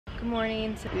Good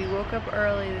morning. So we woke up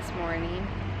early this morning.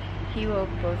 He woke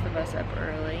both of us up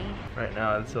early. Right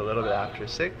now it's a little bit after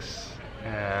 6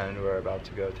 and we're about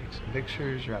to go take some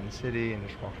pictures around the city and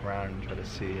just walk around and try to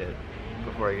see it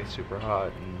before it gets super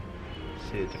hot and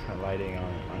see the different lighting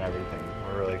on everything.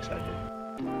 We're really excited.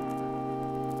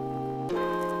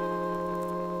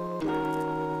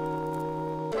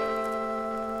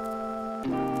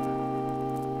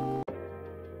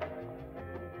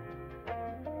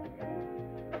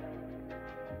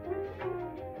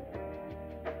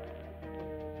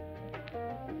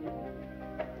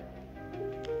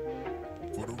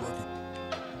 For the record.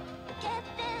 Get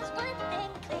this one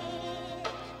thing clear.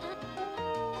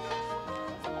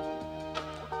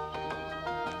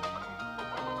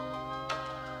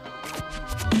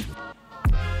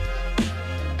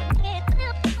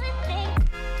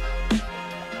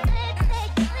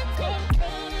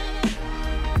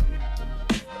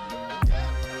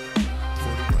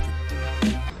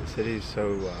 The city is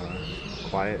so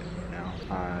quiet now,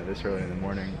 this early in the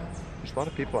morning. There's a lot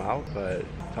of people out, but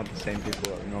it's not the same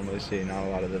people that we normally see, not a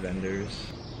lot of the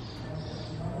vendors.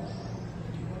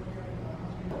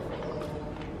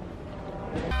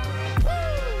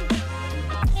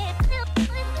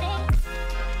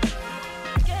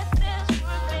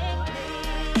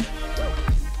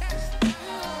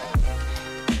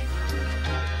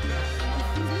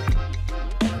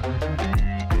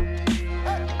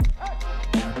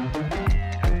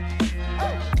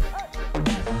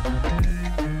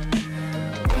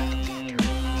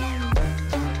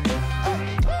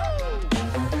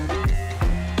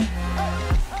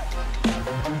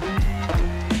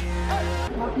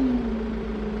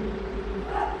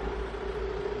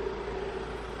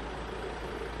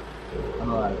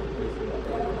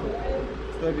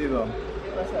 Estoy vivo.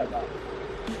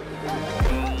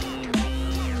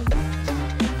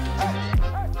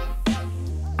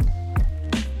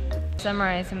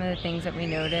 Summarize some of the things that we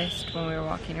noticed when we were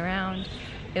walking around.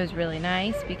 It was really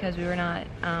nice because we were not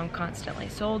constantly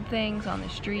sold things on the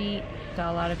street.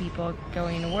 Saw a lot of people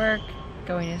going to work,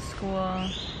 going to school,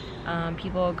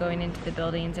 people going into the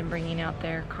buildings and bringing out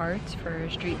their carts for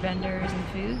street vendors and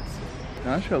foods. And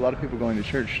actually a lot of people going to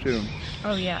church too.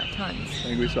 Oh yeah, tons. I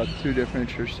think we saw 2 different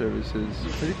church services.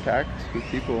 Pretty packed with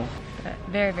people.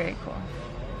 Very, very cool.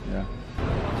 Yeah.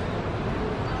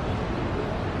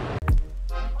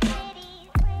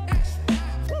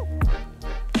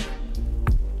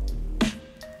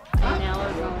 Now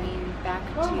we're going back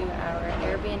to our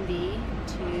Airbnb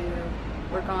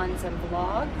to work on some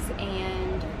vlogs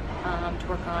and to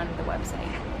work on the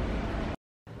website.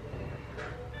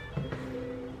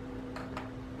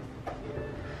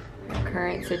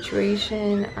 Current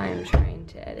situation, I'm trying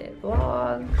to edit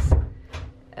vlogs.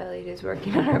 Elliot is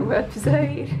working on our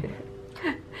website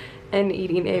and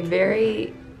eating a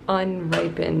very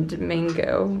unripened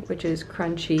mango, which is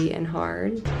crunchy and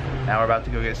hard. Now we're about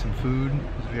to go get some food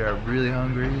because we are really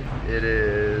hungry. It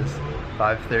is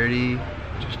 5:30,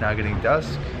 just now getting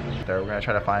dusk. So we're gonna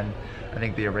try to find, I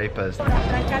think, the Arepas.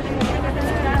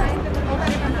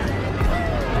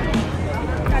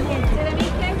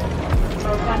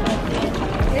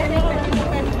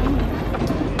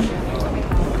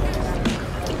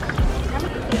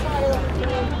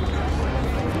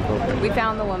 We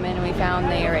found the woman and we found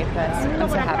the Arepas. I'm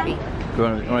so happy. You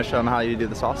want to show them how you do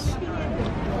the sauce?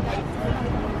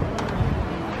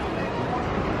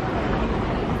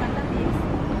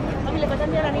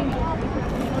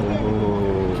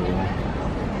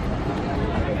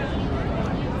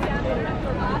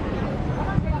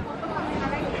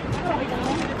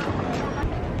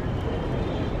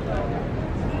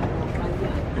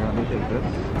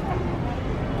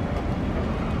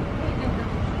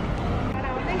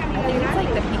 I think it's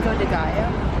like the pico de gallo.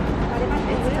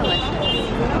 It's delicious.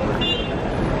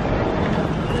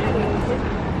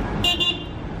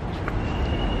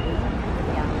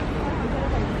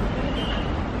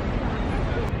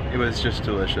 It was just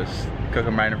delicious. Cook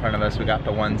them right in front of us. We got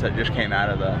the ones that just came out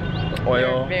of the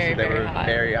oil. They were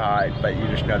very hot, but you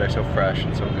just know they're so fresh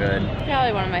and so good.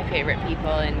 Probably one of my favorite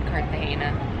people in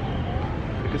Cartagena.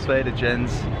 Quickest way to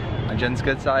Jen's, on Jen's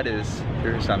good side is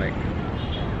through her stomach.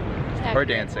 Or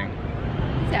dancing.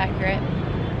 It's accurate.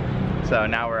 So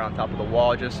now we're on top of the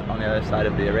wall, just on the other side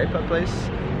of the Arepa place.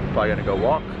 Probably gonna go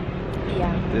walk.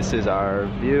 Yeah. This is our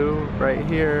view right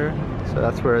here. So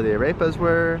that's where the Arepas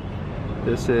were.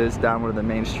 This is down one of the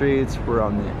main streets. We're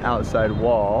on the outside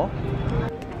wall.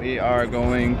 We are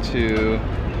going to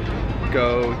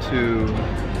go to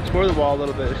explore the wall a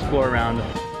little bit, explore around.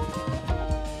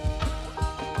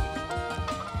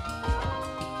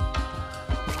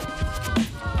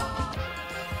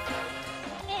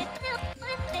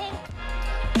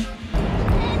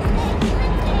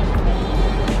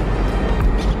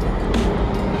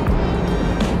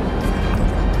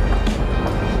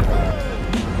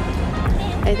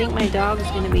 think my dog's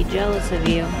gonna be jealous of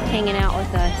you hanging out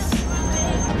with us.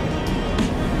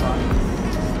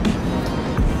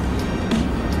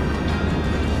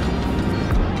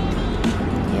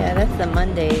 Yeah, that's the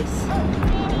Mondays.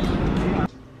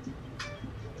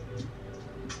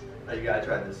 Oh, you gotta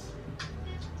try this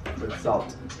with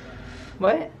salt.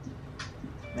 What?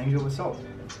 Mango with salt.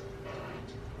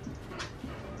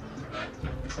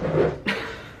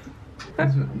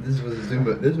 This was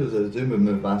a Zumba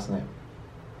move last night.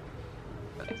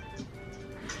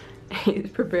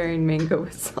 He's preparing mango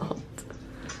with salt.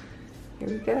 Here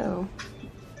we go.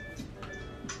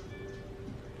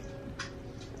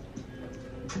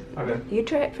 Okay. You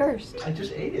try it first. I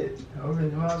just ate it over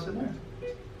while I was in there.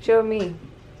 Show me.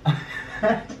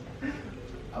 I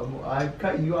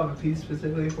cut you off a piece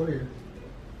specifically for you.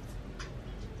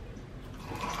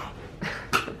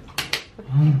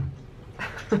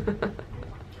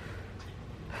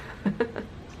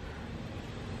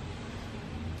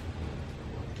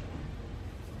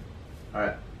 All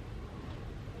right.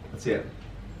 Let's see it.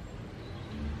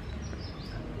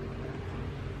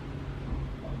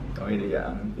 Don't eat it yet.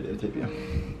 I'm gonna videotape you.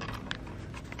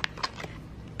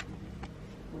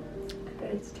 I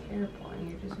bet it's terrible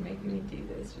and you're just making me do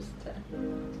this just to...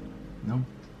 No.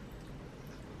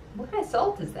 What kind of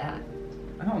salt is that?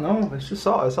 I don't know. It's just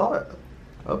salt. I saw it.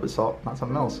 Oh, it's salt, not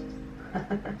something else.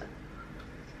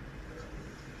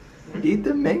 Eat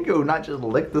the mango, not just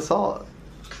lick the salt.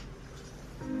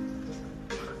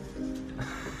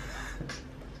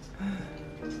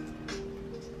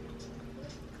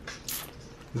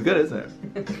 It's good, isn't it?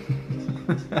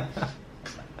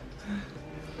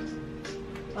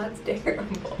 That's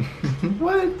terrible.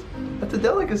 What? That's a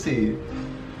delicacy.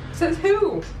 Says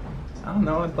who? I don't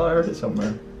know. I thought I heard it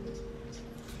somewhere.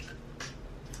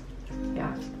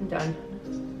 Yeah, I'm done.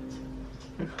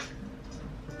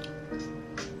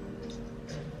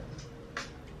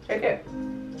 Check it.